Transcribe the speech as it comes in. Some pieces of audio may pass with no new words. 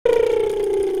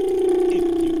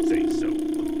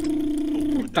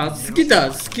I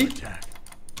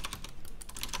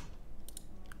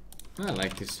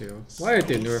like this hero. Why did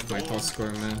they nerf my top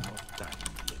score, man?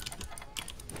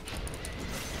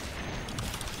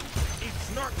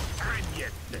 It's not time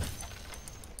yet.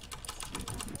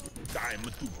 Time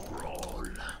to brawl.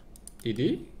 Did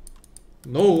he?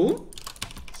 No?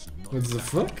 What the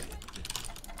fuck?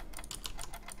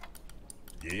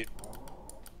 Yeah.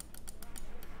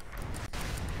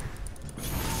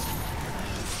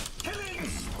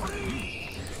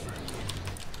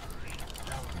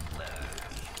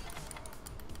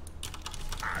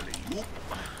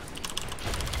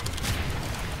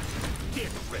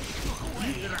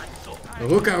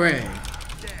 Look away! A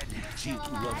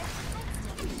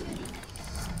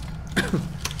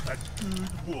good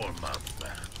warm-up.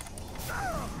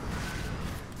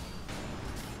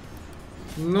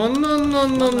 No, no, no, no,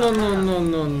 no, no, no,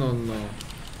 no, no, no.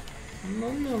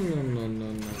 No, no, no, no,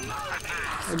 no, no.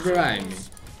 Grimy.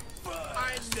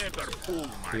 I never pull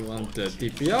my You want the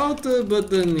TP out,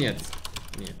 but нет.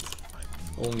 Нет.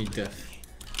 Only death.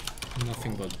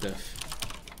 Nothing but death.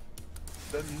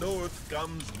 The north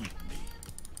comes with me.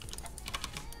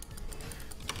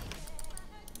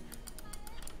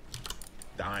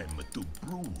 Time to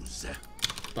bruise.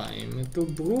 Time to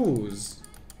bruise.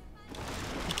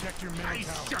 Protect your main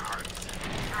tower.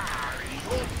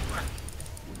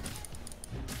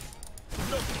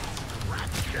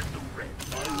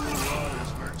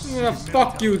 Yeah,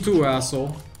 fuck you too,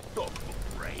 asshole.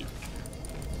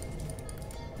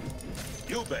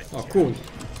 Oh, cool.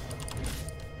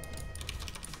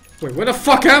 Wait, where the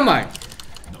fuck am I?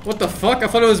 What the fuck? I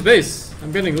thought it was base.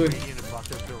 I'm getting good.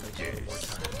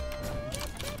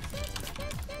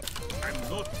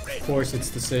 Of course it's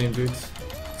the same, dude.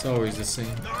 It's always the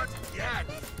same.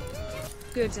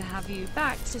 Good to have you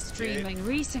back to streaming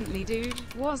recently, dude.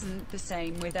 Wasn't the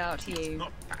same without you.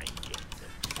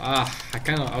 Ah,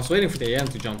 I was waiting for the AM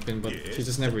to jump in, but she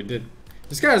just never did.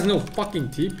 This guy has no fucking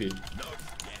TP.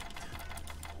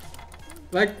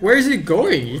 Like, where is he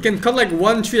going? He can cut like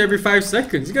 1 tree every 5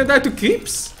 seconds. He's gonna die to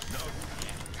creeps.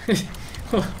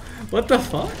 What the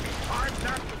fuck?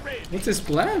 What's his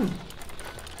plan?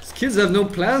 These kids have no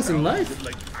plans in life.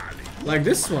 Like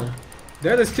this one.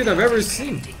 Deadest kid I've ever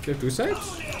seen. Get 2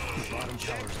 sides?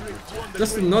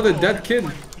 Just another dead kid.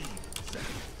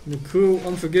 In a cruel,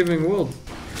 unforgiving world.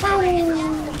 So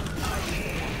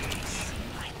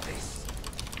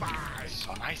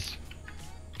nice.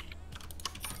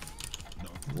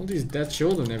 All these dead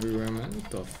children everywhere, man. What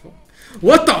the fuck?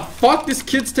 What the fuck? This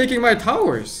kid's taking my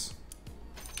towers.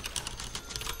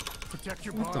 Protect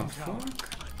your What the bottom tower. fuck?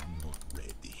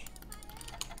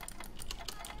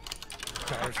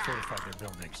 Towers fortify their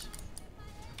buildings.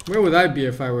 Where would I be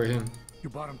if I were him?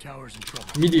 Your bottom tower's in trouble.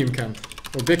 Medium camp.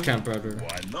 Or big camp, rather.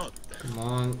 Why not? Come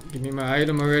on, give me my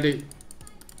item already.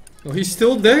 No, he's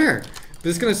still there. But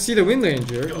he's gonna see the Wind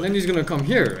Ranger, and then he's gonna come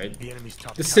here, right? The enemy's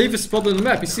top The tower. safest spot on the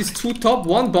map. He sees 2 top,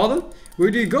 1 bottom.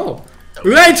 Where do you go?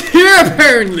 Right here,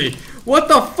 apparently! What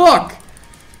the fuck?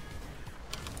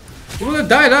 You wanna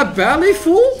die that badly,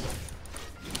 fool?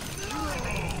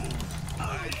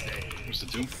 Where's the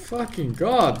doom? Fucking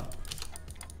god.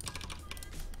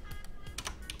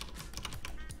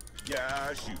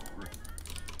 Yeah, sure.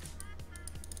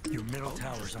 Your middle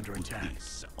tower's under attack.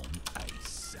 This on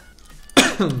ice.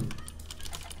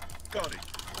 Got it.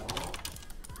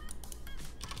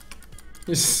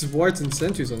 This is wards and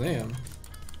sentries on AM.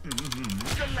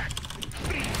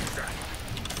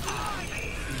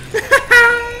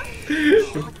 You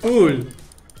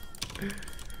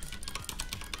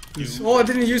fool. Oh, I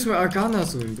didn't use my Arcana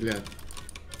soon, блядь.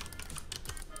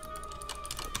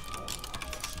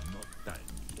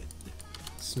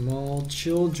 Small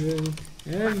children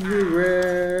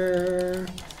everywhere.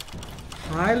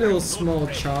 Hi, little small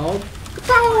child.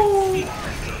 Kapow!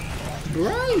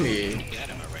 Grimy.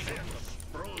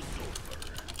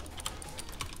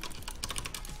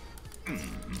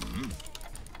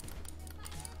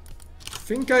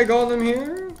 Think I got him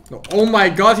here? No. Oh my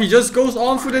god, he just goes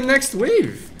on for the next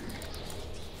wave.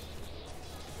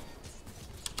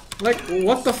 Like,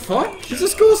 what the fuck? He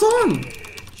just goes on.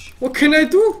 What can I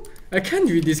do? I can't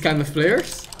read these kind of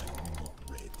players.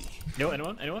 No,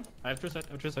 anyone? Anyone? I have 2 side,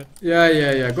 I have 2 side.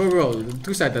 Yeah. Go roll.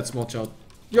 2 side that small child.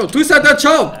 Yo, 2 side that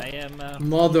child! I am,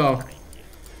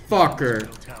 Motherfucker.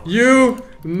 You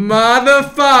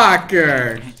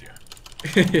motherfucker!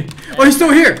 Oh, he's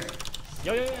still here!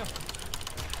 Yo.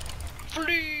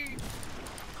 Free!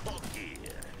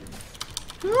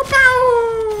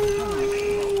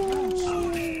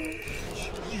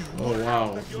 Oh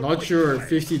wow, not sure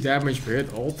 50 damage per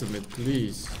hit ultimate,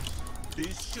 please.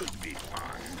 This should be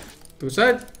fine. 2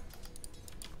 side.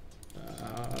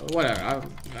 Whatever.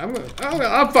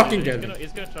 I'm fucking He's getting it.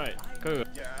 he's gonna try it. Go.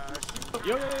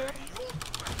 Yo.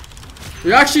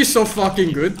 You're actually so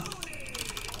fucking good.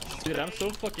 Dude, I'm so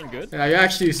fucking good. Yeah, you're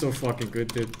actually so fucking good,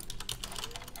 dude.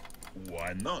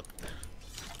 Why not?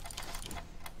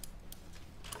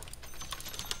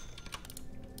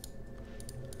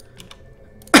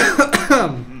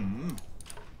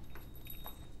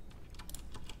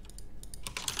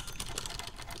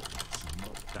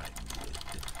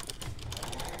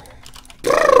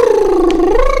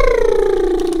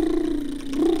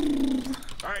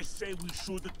 I say we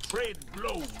should trade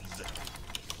blows.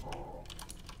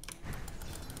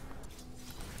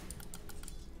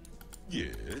 Yeah.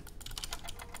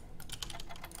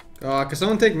 Can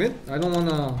someone take mid? I don't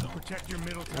wanna. Protect your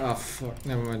middle tower. Ah, fuck.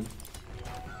 Never mind.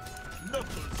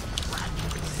 Knuckles crack.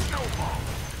 Snowball.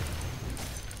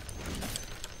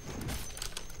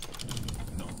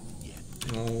 Not yet.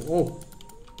 No. Oh.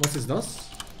 Was ist das?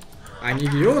 Ein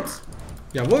Idiot.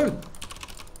 Jawohl.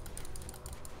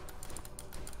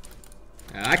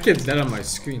 Yeah, that kid's dead on my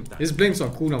screen. His blinks are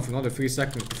cooldown for another 3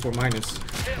 seconds before minus.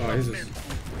 Oh, his is.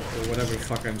 Or whatever the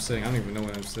fuck I'm saying. I don't even know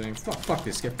what I'm saying. Fuck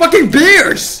this kid. Fucking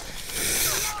beers!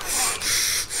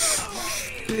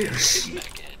 Beers.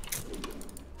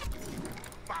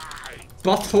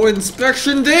 Butthole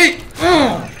inspection day!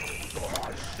 Oh!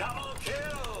 Double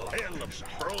kill. Hell of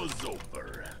pros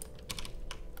over.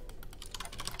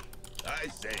 I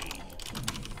say.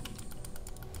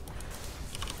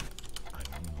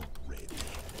 I'm not ready.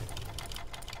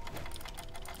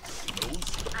 No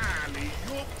alley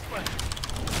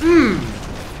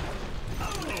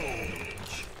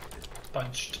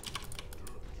Punched.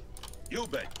 You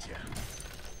betcha.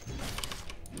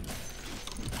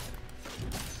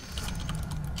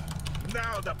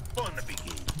 Now the fun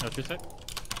begins. No, 2 sec.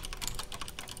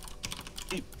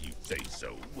 If you say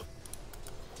so.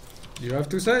 You have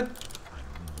 2 side? I'm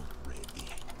not ready.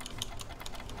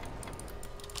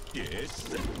 Yes.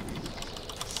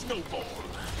 Snowball.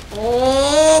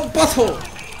 Oh, butthole!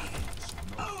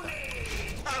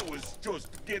 I was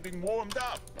just getting warmed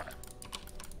up.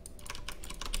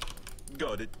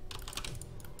 Got it.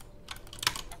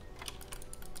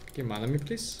 Give mana me,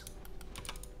 please.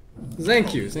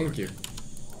 Thank you, thank you.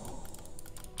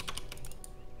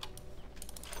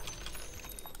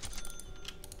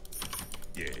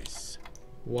 Yes.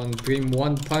 One dream,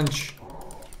 one punch.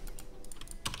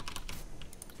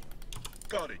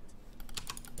 Got it.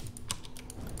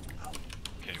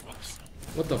 Okay, whoops.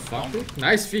 What the fuck, dude?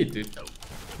 Nice feet, dude.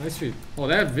 Nice feet. Oh,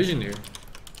 they have vision here.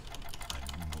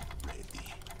 I'm not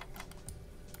ready.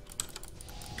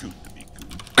 Good to be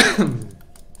good.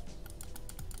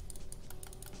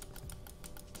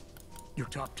 Your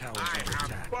top tower I is under am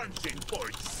attack. punching for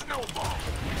it. Snowball.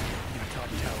 Your top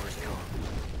tower is gone.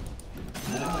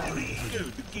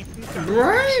 Good to keep them coming.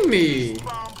 Grimy!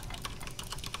 Bomb.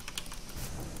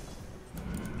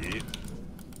 Yeah.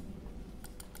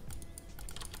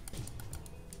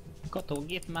 Got to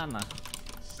get mana.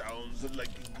 Sounds like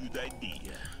a good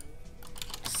idea.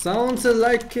 Sounds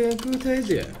like a good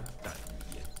idea.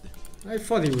 I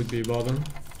thought he would be bottom.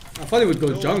 I thought he would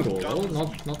go jungle, though,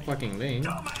 not fucking lane.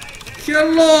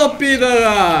 Hello,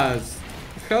 Peteras!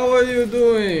 How are you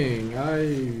doing? I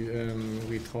am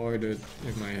retarded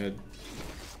in my head.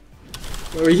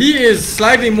 Well, he is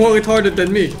slightly more retarded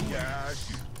than me.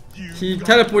 He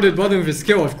teleported bottom with his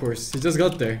skill, of course. He just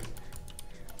got there.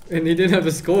 And he didn't have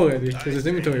a skull already, because his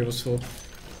inventory was full.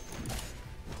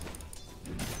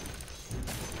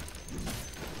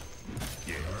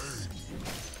 Yes.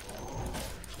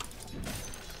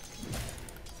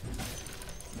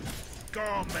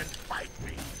 Come and fight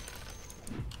me.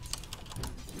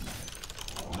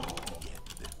 Not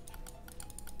yet.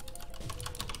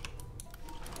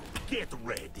 Get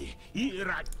ready. Here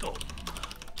I come.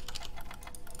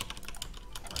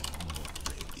 I'm not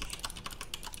ready.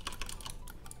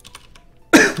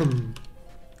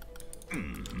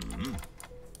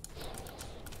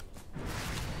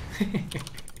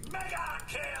 Mega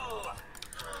kill!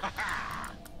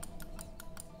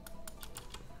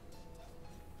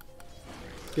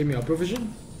 Give me a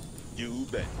provision. You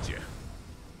betcha.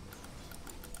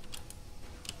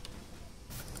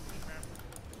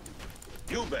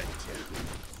 You betcha.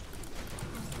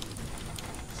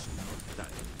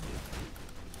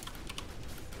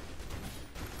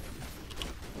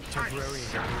 Temporary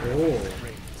Oh,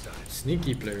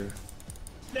 sneaky player.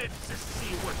 Let's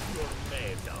see what you're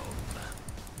made of.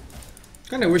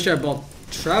 Kinda wish I bought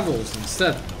travels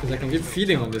instead, because I can give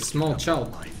feeding on this small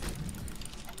child.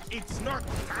 It's not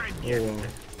time Oh yet. well,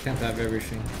 can't have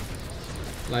everything.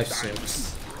 Life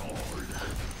sucks.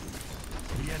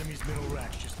 The enemy's middle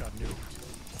rack just got nuked.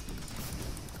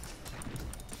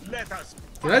 Let us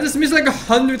Did I just miss like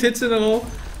 100 hits in a row?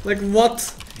 Like what?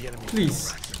 The enemy's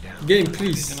Please. middle racks are down. Game, They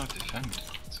please. cannot defend.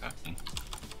 What's happening?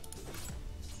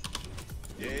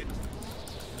 get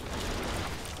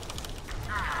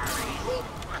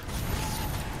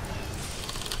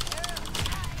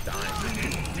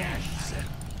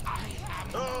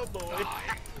oh boy.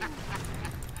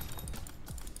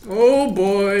 Oh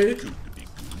boy.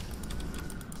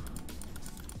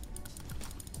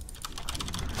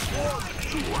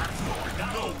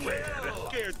 Nowhere.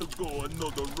 Care to go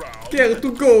another round? Care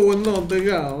to go another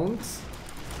round?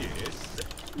 Yes.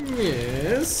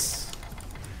 Yes.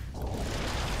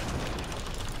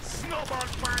 Snowball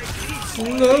fight.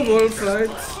 Snowball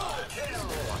fight.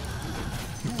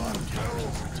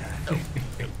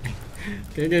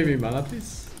 Can you give me mana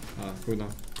please? Ah, cool now.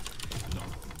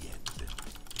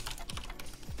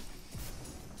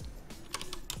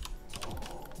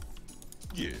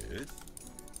 Yes.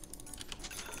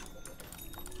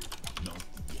 Not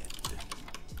yet.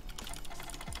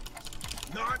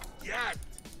 Not yet.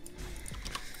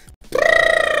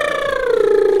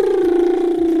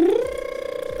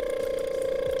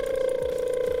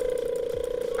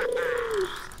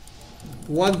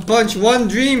 One punch, one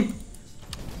dream.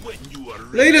 When you are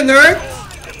Later, nerd.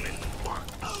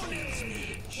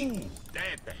 Ooh,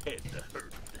 that head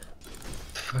hurt.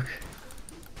 Fuck.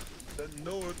 The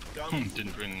north comes.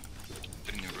 Didn't even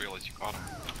realize you got him.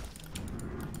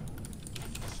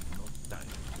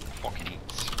 Fucking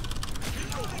eats.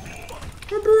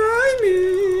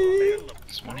 Brimy.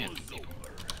 This one hit.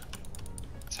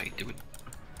 That's how you do it.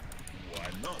 Why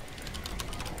not?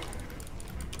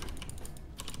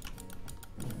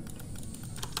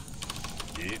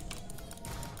 It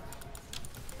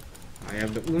I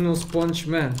have the Uno Sponge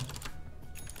Man.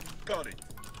 got it.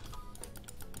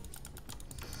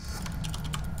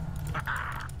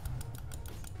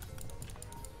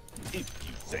 If you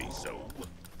say so.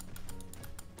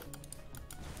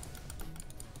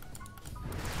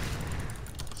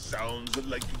 Sounds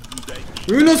like a good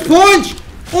idea. Uno Sponge!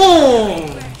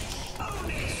 Oh!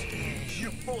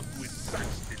 You fought with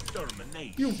such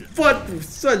determination. You fought with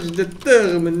such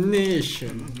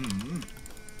determination.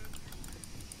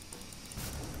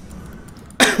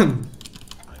 I'm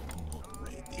not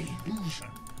ready.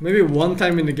 Maybe one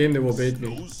time in the game they will bait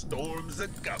me. Snowstorms are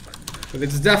coming. But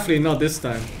it's definitely not this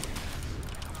time.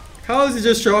 How does he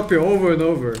just show up here over and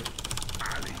over?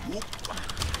 Alley-oop.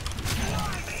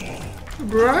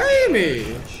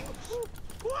 Brimy!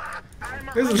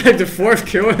 This is like the 4th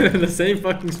kill in the same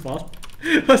fucking spot.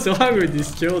 What's wrong with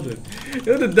these children? You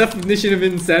know the definition of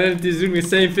insanity is doing the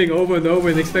same thing over and over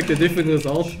and expect a different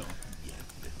result?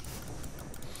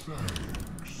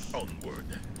 Onward.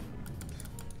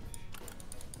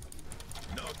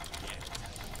 Not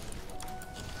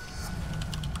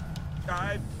yet.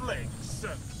 I flex.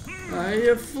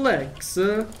 I flex.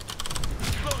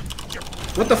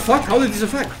 What the fuck? How did this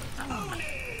affect?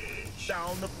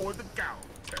 Down for the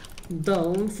count.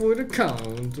 Down for the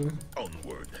count.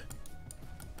 Onward.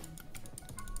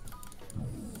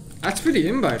 That's pretty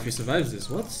imbi if he survives this.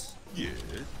 What? Yes.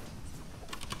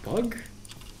 Bug?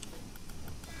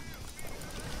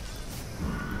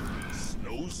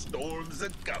 Snowstorms are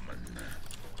coming.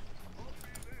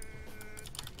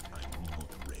 I'm not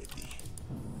ready.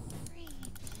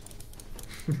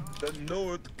 The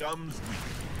north comes with me.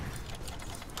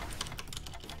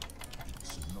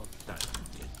 It's not time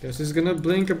yet. Guess he's gonna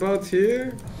blink about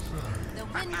here. The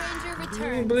Wind Ranger Can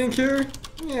returns. you blink here?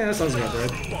 Yeah, that sounds about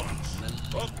right.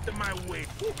 Up to my way.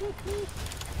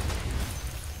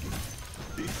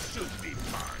 This should be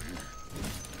fun.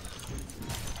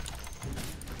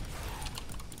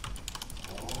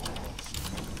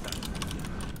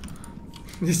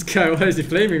 This guy, why is he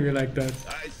flaming me like that?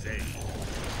 I say,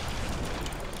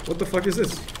 What the fuck is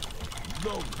this?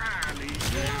 no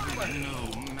alley,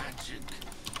 no magic.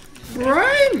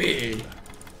 Brimy!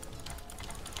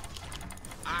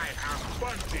 I have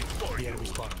bunting for The you.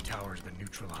 enemy's bottom tower has been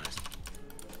neutralized.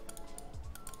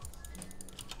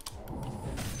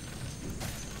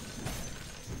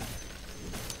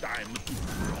 Time to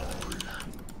roll.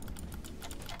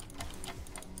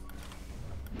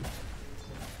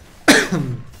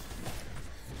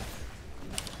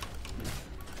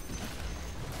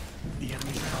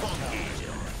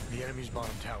 The enemy's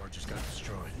bottom tower just got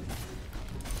destroyed.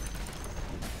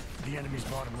 The enemy's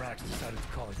bottom racks decided to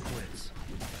call it quits.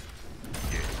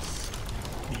 Yes.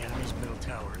 The enemy's middle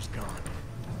tower is gone.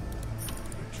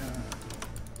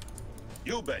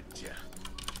 You betcha.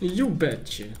 You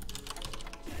betcha.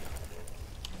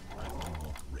 I'm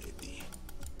not ready.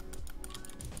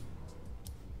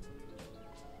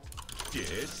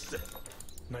 Yes.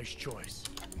 Nice choice.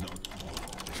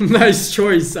 Nice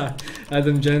choice,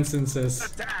 Adam Jensen says.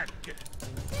 Attack.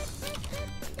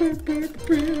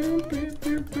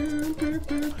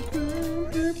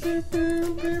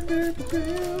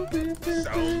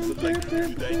 Sounds like a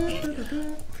good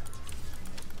idea.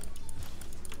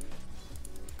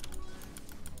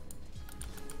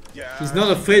 Yeah. He's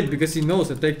not afraid because he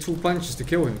knows it takes 2 punches to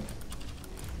kill him.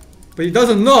 But he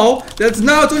doesn't know that's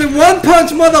now it's only 1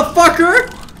 punch, motherfucker!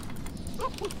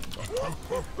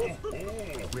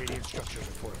 Radiant structures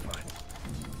are fortified.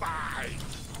 Fine.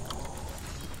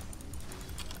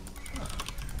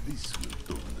 This will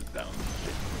tone it down.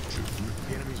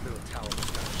 The enemy's middle tower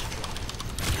just got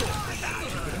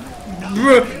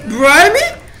destroyed. Bribe me?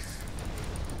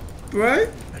 Bribe?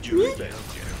 Me?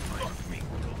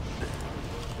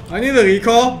 I need a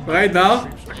recall right now.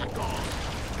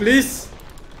 Please.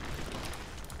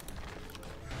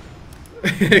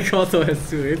 Koto has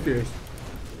 2 rapiers.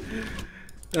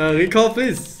 Recall,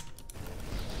 please.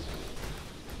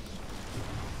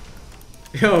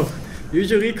 Yo, use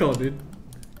your recall, dude.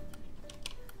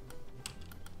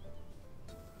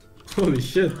 Holy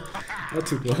shit, that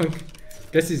took long.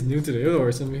 Guess he's new to the hero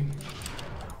or something.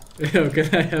 Yo,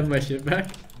 can I have my shit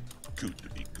back? Good to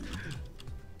be good.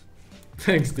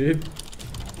 Thanks, dude.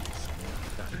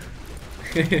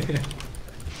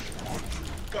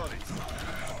 Got it.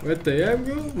 Where the hell,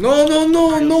 bro? No, no,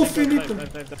 no, no, Finito.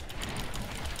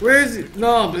 Where is it?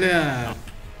 No, blah.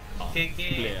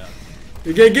 GG.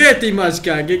 GG,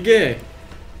 Timashka, GG.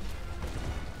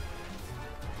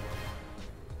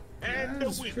 And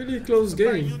It's the win. pretty close By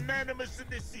game. unanimous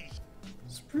decision.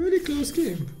 It's pretty close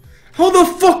game. How the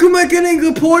fuck am I getting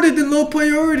reported in low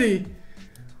priority?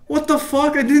 What the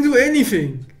fuck? I didn't do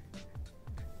anything.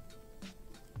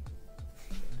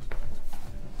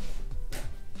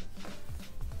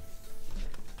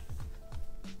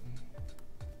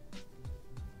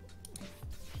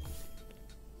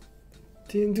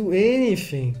 Didn't do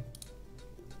anything.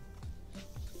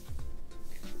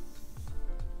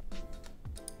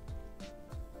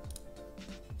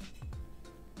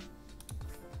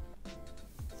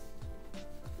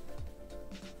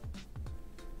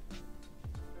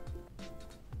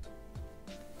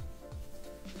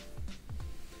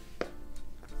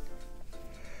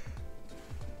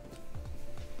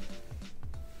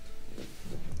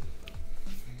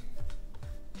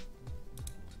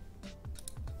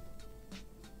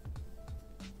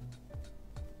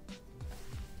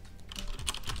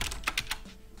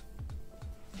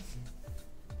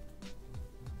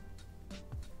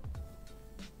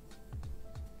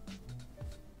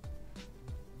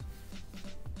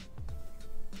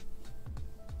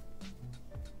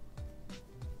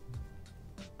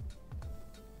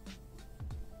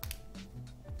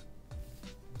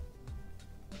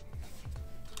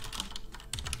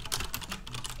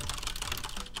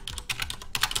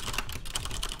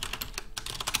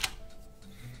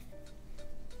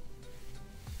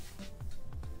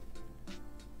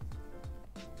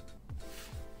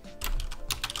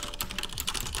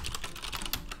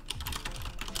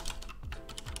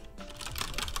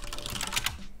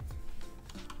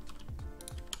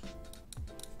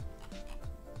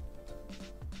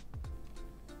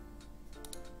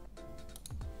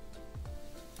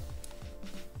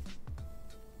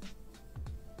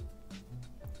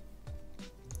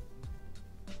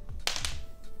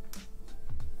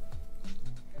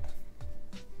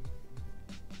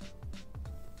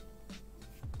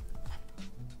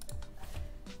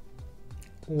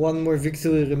 One more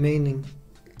victory remaining.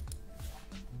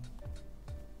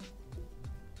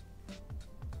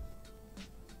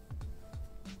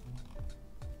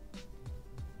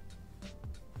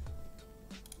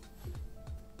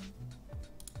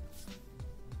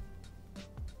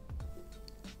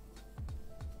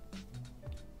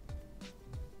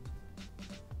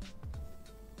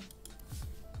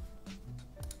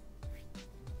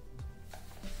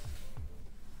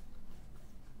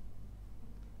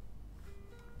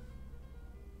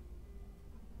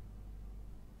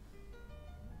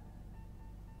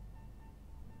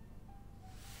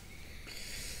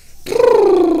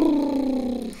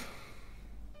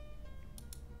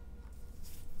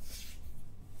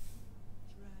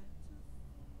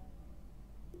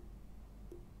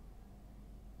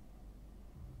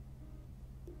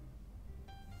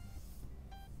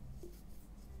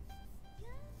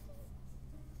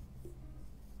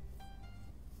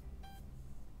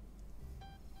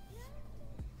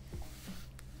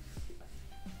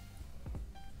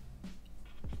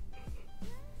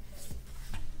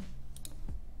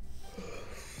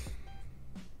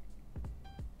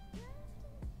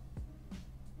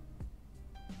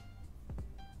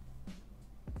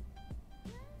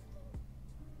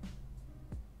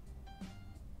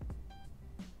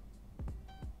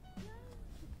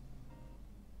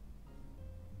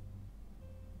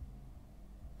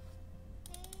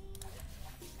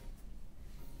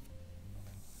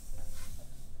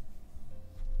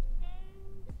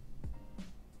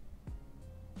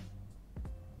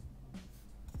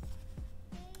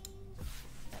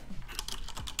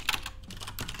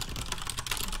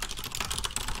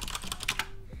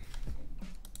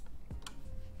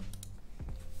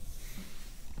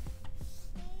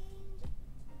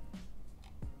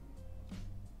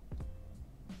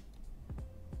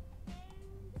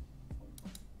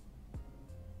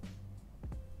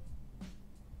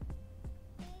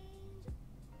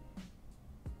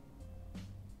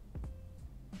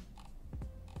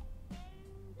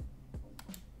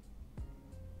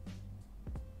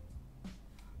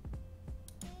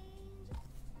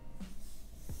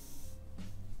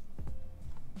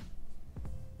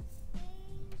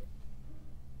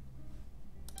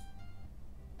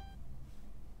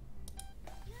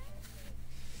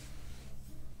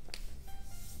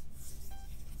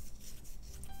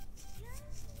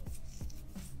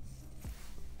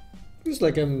 Feels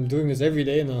like I'm doing this every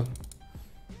day now.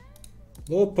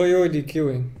 Low priority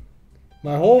queuing.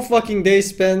 My whole fucking day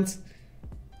spent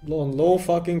on low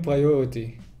fucking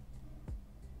priority.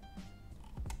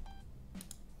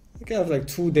 I think I have like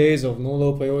 2 days of no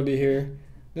low priority here.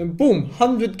 Then boom,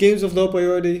 100 games of low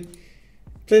priority.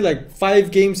 Play like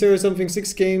 5 games here or something,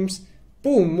 6 games.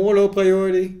 Boom, more low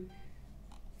priority.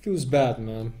 Feels bad,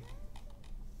 man.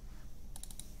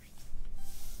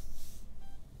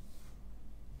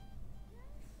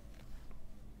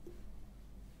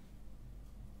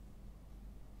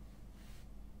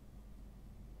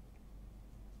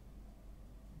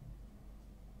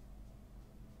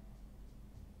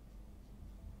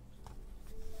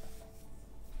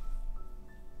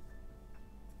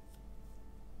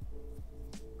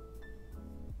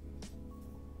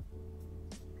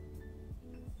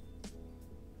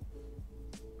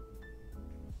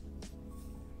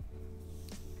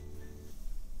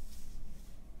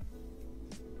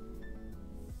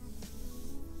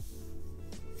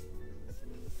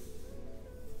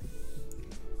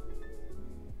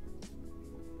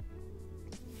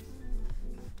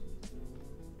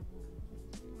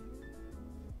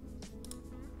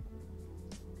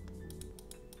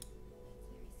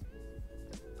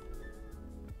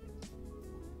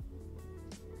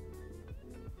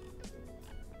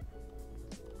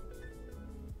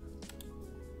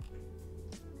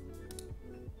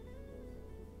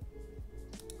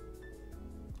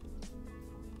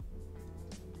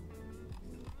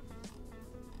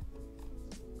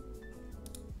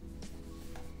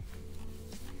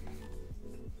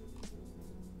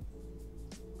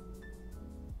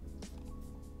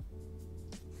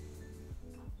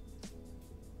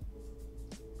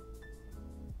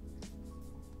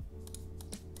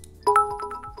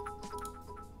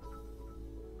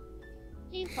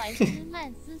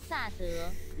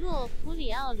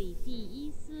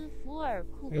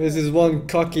 This is one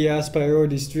cocky ass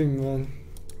priority stream, man.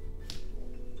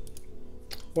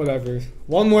 Whatever.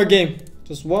 One more game.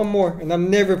 Just one more. And I'm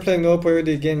never playing low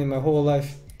priority again in my whole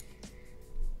life.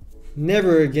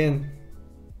 Never again.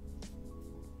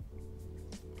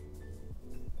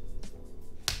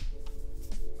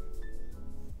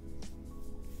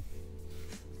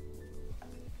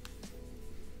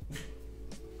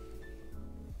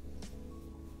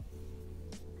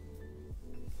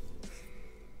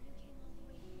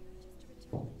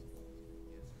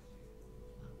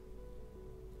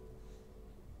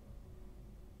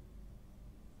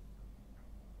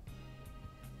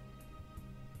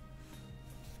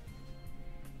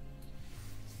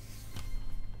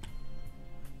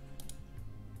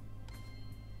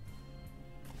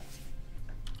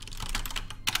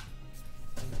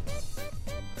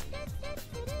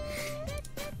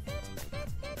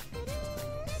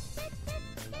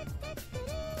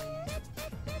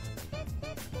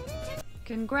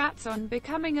 Congrats on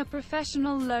becoming a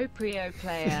professional low prio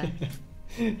player.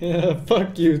 Yeah,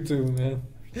 fuck you too, man.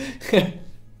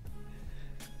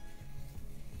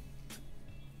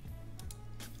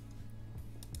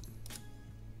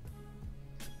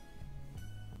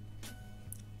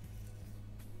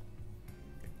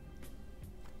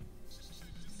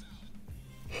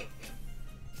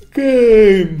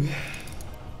 Game.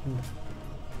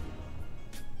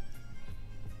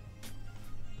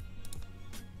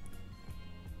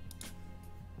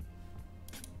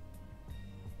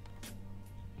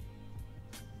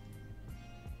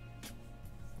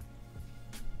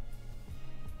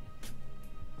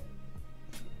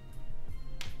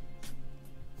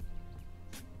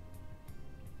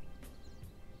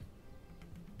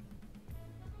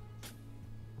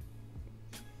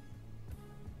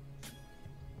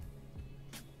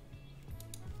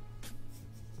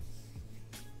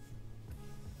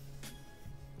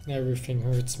 Everything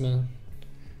hurts, man.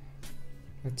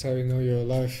 That's how you know you're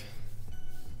alive.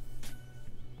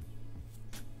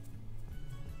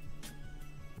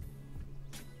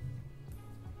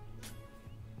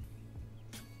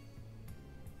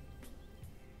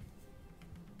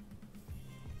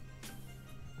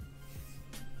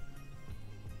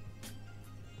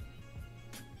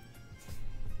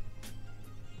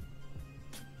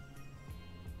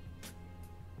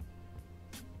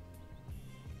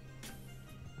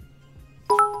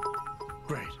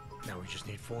 Great. Now we just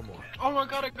need 4 more. Oh my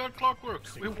god, I got clockwork!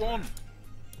 We won!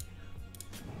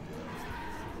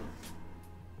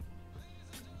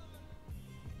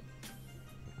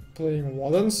 Playing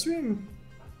what on stream?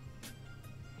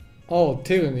 Oh,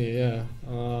 Tyranny, yeah.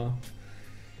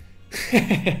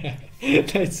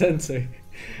 Night Sensei.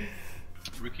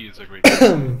 Ricky is a great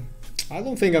I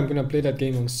don't think I'm gonna play that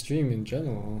game on stream in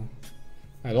general.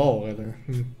 At all, rather.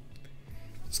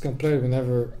 Just gonna play it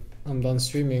whenever I'm done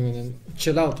streaming and then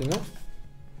chill out, you know?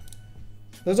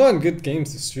 Those aren't good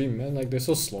games to stream, man. Like, they're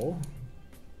so slow.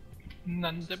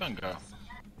 Nande banga.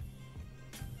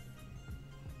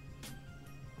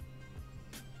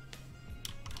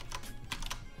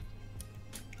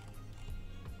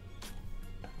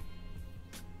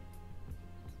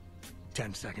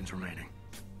 Ten seconds remaining.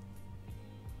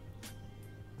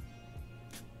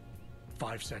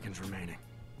 5 seconds remaining.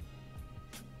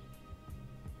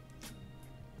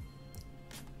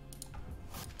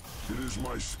 It is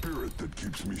my spirit that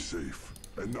keeps me safe,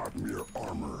 and not mere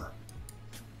armor.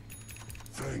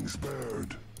 Thanks,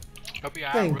 Baird.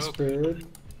 Thanks, bird.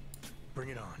 Bring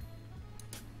it on.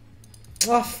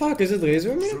 Oh fuck, is it Razor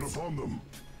Set Meat? upon them.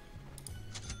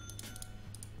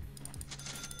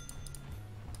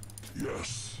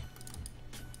 Yes.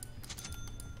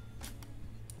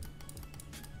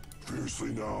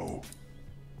 Fiercely now.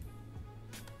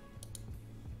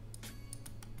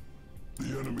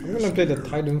 The enemy I'm is gonna play the near.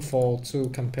 Titanfall 2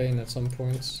 campaign at some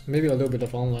point. Maybe a little bit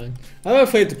of online. I'm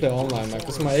afraid to play online, man,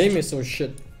 because my aim is so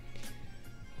shit.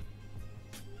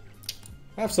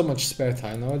 I have so much spare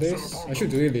time nowadays. I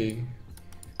should really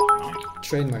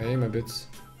train my aim a bit.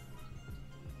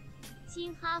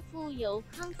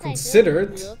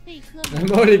 Considered?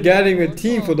 I'm already getting a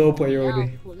team for low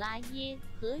priority. I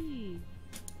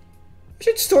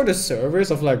should start a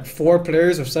servers of like 4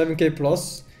 players of 7k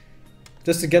plus.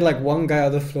 Just to get like one guy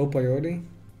out of low priority.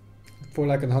 For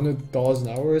like $100 an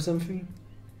hour or something.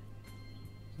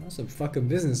 That's some fucking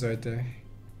business right there.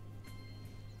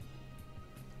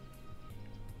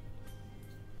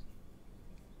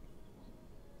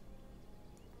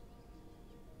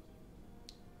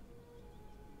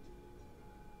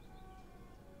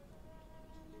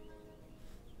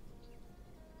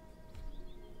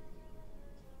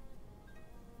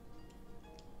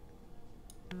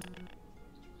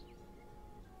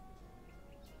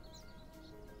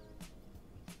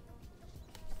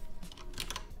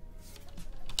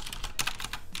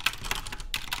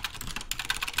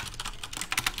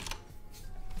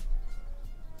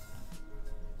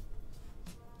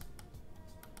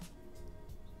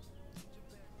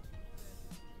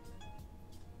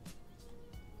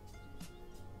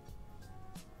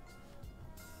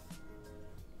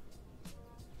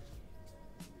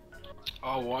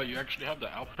 Oh wow, you actually have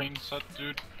the Alpine set,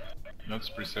 dude? That's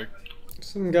pretty sick.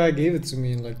 Some guy gave it to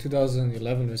me in like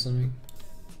 2011 or something.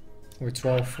 Or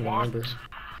 12, I don't remember.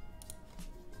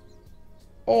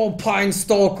 Oh, Pine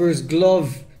Stalker's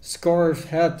glove, scarf,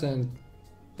 hat, and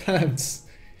pants.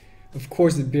 Of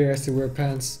course the bear has to wear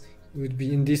pants. It would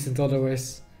be indecent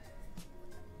otherwise.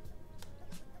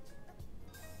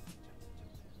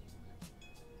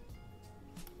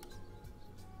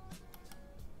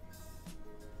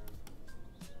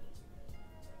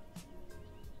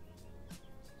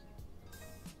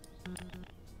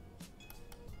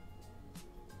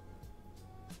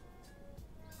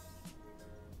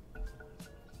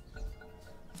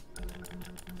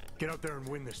 Get out there and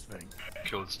win this thing.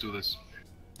 Okay, let's do this.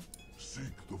 Seek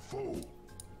the foe.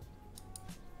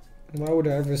 Why would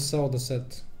I ever sell the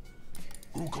set?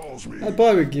 Who calls me? I'd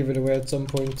probably give it away at some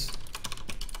point.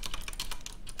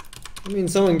 I mean,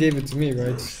 someone gave it to me,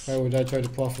 right? Why would I try to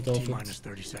profit off T-minus it?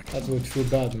 30 seconds. That would feel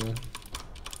bad, man.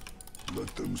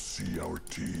 Let them see our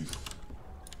teeth.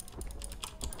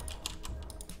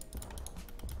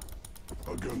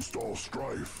 Against all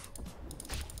strife.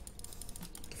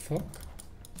 The fuck?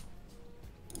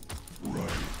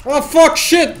 Right. Oh fuck,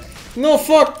 shit! No,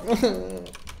 fuck!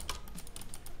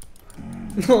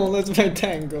 No, that's my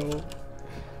tango.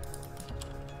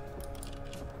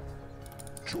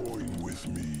 Join with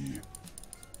me.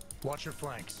 Watch your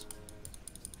flanks.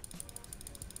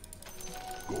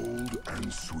 Gold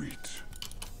and sweet.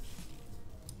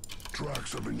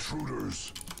 Tracks of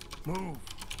intruders. Move.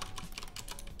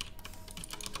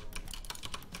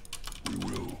 We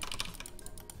will.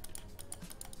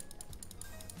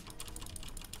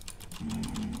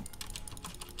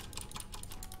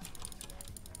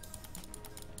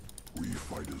 We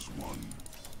fight as one.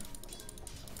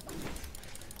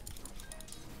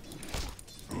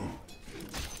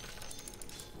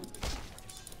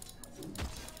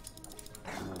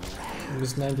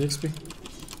 Just 90 XP.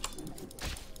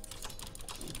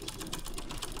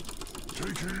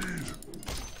 Take heed.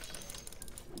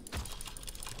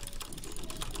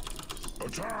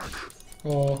 Attack.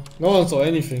 Oh, no one saw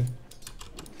anything.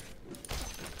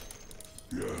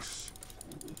 Yes.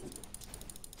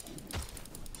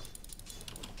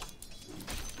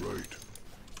 Right.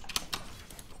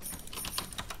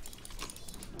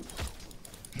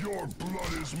 Your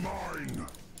blood is mine.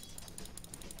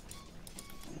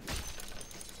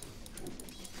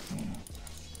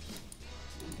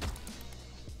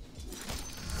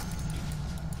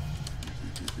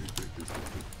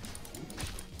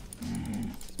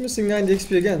 Missing 90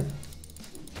 XP again.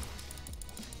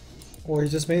 Oh, he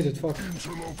just made it, fuck.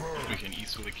 We can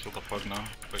easily kill the pug now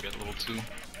if I get level 2.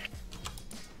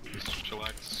 Just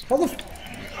chillax. How the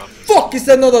fuck is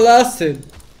that not the last hit?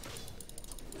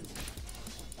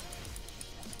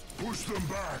 Push them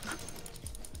back.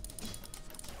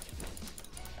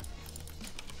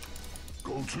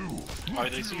 Go to.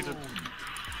 Alright, they see the...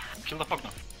 Kill the pug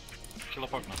now. Kill the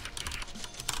pug now.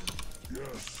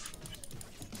 Yes.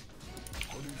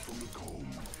 Honey from the comb.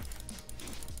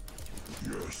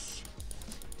 Yes.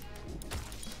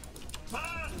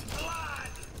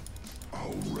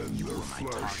 I'll rend their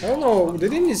flesh. I don't know,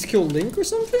 didn't he kill Link or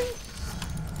something?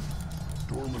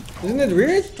 Dormant. Isn't it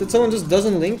weird that someone just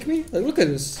doesn't link me? Like, look at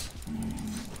this.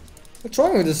 What's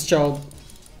wrong with this child?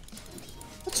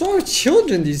 What's wrong with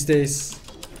children these days?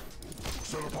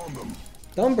 Set upon them.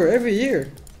 Number every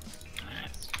year.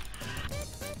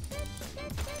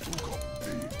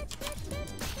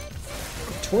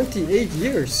 28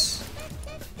 years.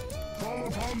 Fall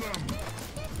upon them.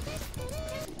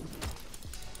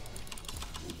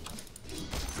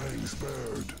 Thanks,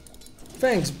 bird.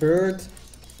 Thanks, bird.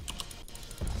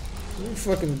 You're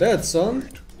fucking dead, son.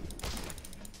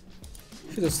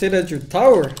 Should have stayed at your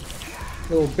tower,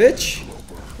 little bitch.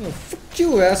 Oh, fuck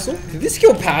you, asshole. Did this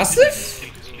kill passive?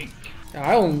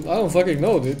 I don't fucking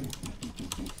know, dude.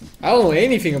 I don't know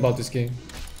anything about this game.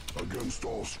 Against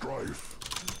all strife.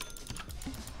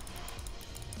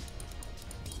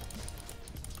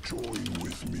 Join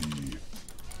with me.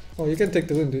 Oh, you can take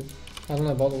the win, dude. I don't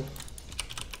have bottle.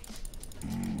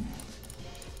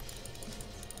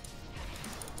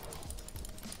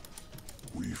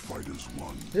 We fight as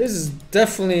one. This is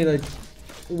definitely like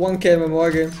 1K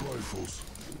MMR game. Trifles.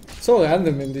 So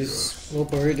random in these low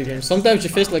priority games. Sometimes you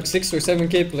face like 6 or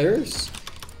 7K players,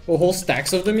 or whole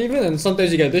stacks of them even, and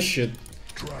sometimes you get this shit.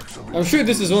 Tracks of I'm sure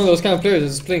this is one of those kind of players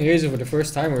that's playing Razor for the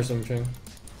first time or something.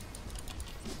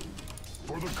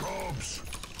 for the cubs.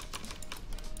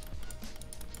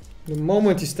 The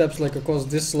moment he steps like across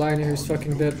this line here, he's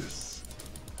fucking dead.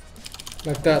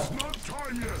 Like that. Not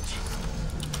time yet.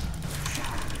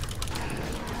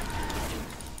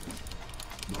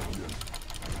 Not yet.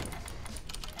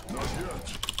 Not yet.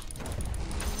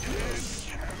 This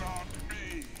cannot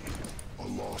be. A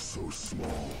loss so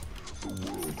small, the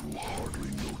world will hardly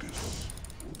notice.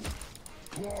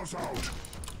 Claws out.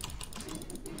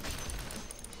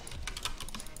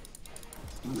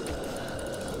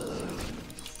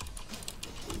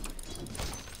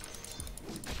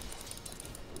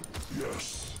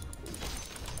 Yes.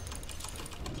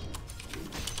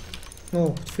 No,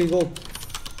 3 gold.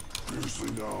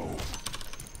 Fiercely now.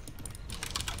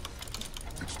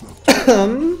 It's not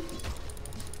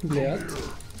Bled. here.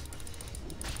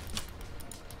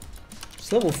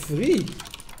 It's level 3.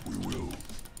 We will.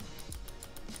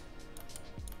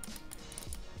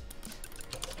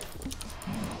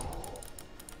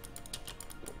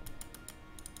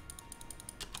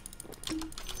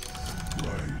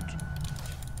 Right.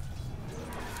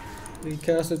 He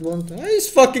cast it one time. Ah, he's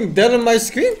fucking dead on my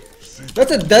screen.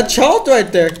 That's a dead child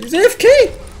right there. He's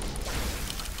AFK.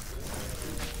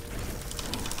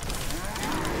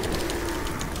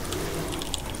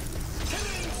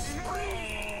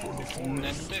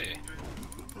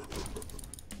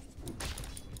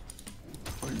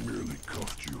 I merely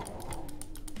cuffed you.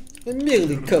 I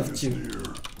merely cuffed you. Near.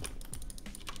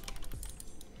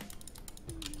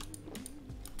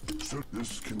 So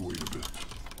this can wait a bit.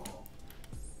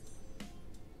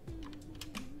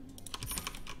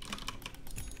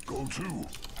 Go to.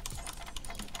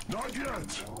 Not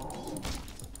yet.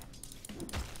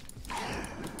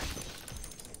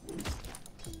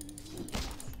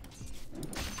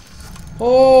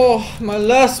 Oh, my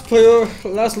last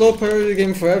low priority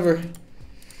game forever.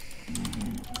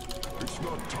 It's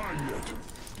not time yet.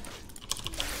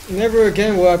 Never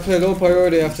again will I play low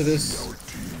priority after this.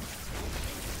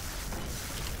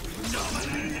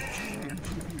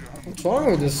 What's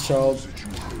wrong with this child?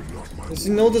 Does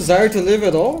he no desire to live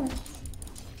at all?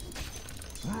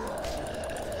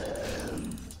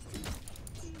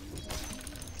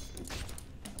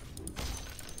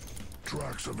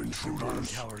 Tracks of Bottom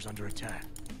intruders. tower's under attack.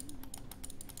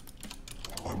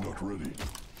 I'm not ready.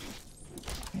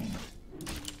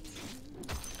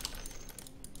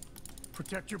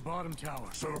 Protect your bottom tower.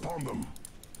 Set upon them.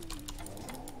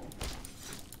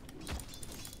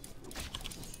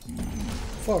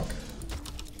 Fuck.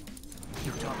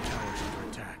 Your top tower's under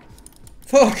attack.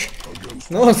 Fuck!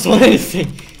 Against No one saw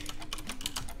anything.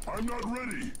 I'm not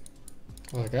ready.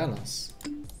 Oh, ganas.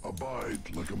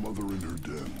 Abide like a mother in her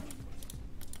den.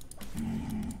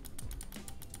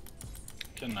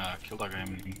 Can kill that guy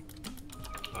in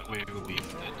We will be dead.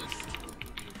 We will be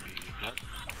dead.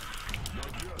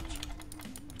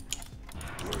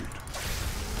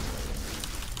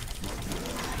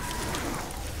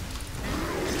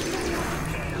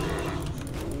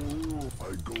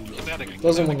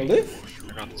 Doesn't want to live?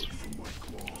 I got this.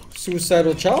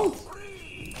 Suicidal child?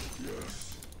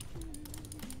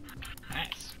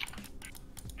 Nice.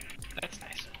 That's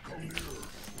nice.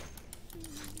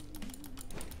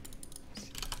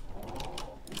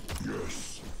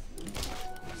 Yes.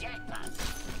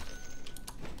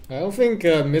 I don't think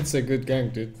mid's a good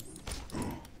gank, dude.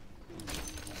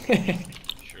 Sure,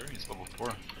 he's level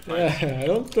 4. Yeah, I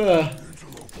don't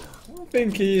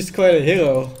think he's quite a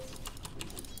hero.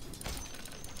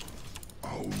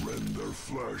 I'll rend their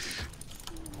flesh.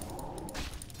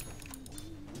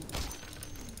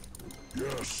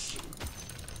 Yes.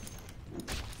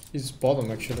 He's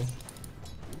bottom actually.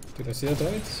 Did I see that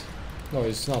right? No,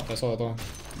 he's not. I saw it wrong.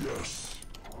 Yes.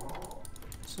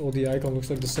 So the icon looks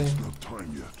like the same. Not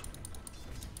time yet.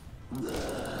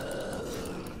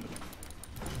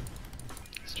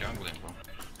 He's jungling, bro.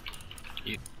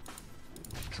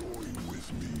 Join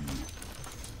with me.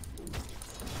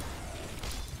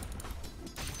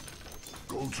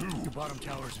 Go to. Your bottom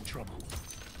tower's in trouble.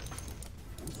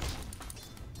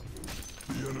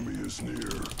 The enemy is near.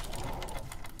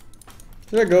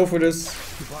 Should I go for this?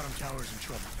 Your bottom tower's in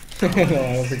trouble. No,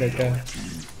 I don't think I can.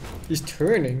 He's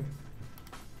turning.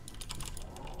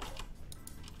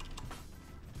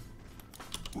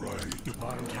 Right. Your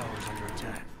bottom tower's under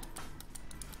attack.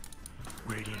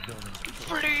 Radiant buildings.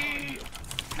 Pretty!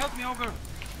 Help me over!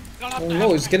 Oh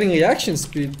no, it's getting reaction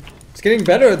speed. It's getting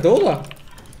better at Dola.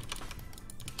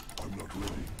 I'm not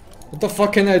ready. What the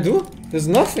fuck can I do? There's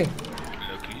nothing.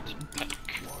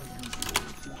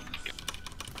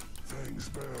 Thanks,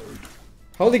 Baird.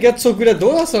 How'd he get so good at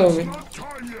Dola suddenly? Not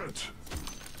time yet.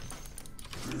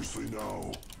 Fiercely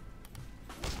now.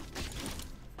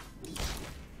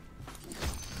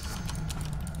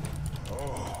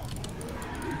 Ah,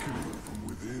 awakening from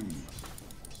within.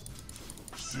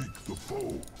 Seek the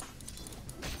foe.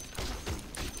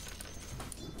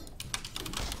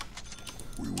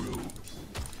 We will.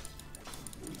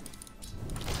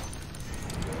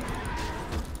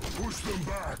 Push them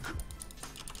back.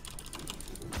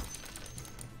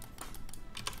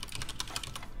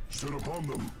 Set upon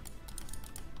them.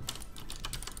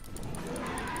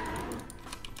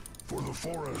 For the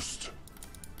forest.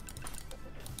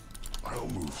 I'll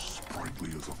move sprightly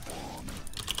as a fawn.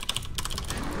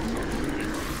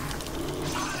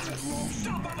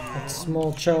 That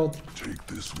small child. Take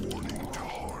this warning to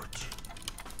heart.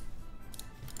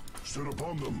 Set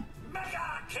upon them.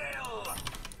 Mega kill!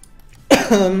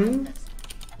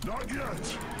 Not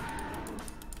yet!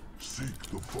 Seek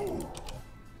the foe.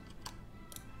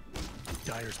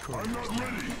 Dyer's I'm courier. not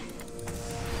ready!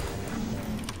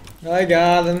 I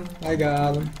got him. I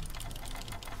got him.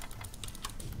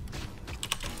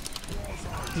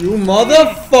 You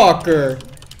motherfucker!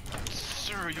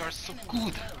 Sir, you are so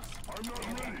good! I'm not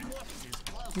ready!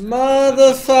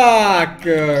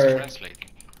 Motherfucker! Translating.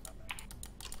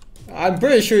 I'm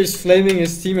pretty sure he's flaming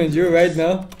his team and you right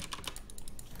now.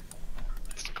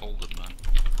 It's golden, man.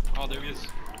 Oh, there he is.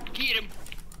 Get him!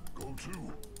 Go to.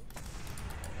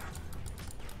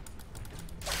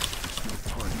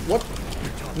 What?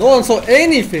 No one saw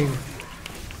anything!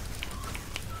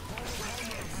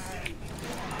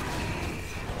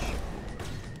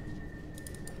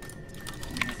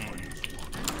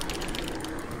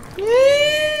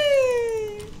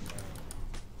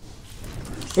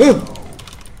 Ugh.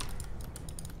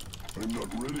 I'm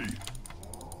not ready.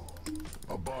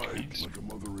 Abide like a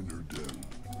mother in her den.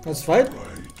 Let's fight.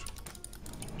 Right.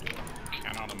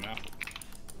 Cannot map.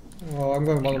 Oh, I'm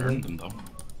going bottom Burn lane. them though.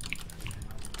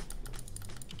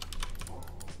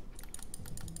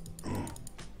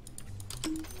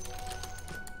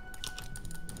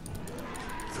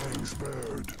 Thanks,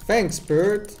 Baird. Thanks,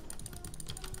 bird.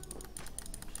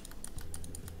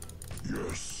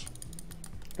 Yes.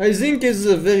 I think it's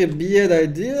a very bad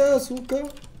idea, Suka.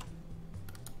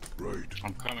 Right.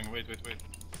 I'm coming, wait. Your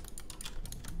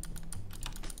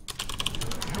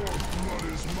blood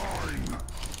is mine.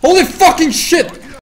 Holy fucking shit!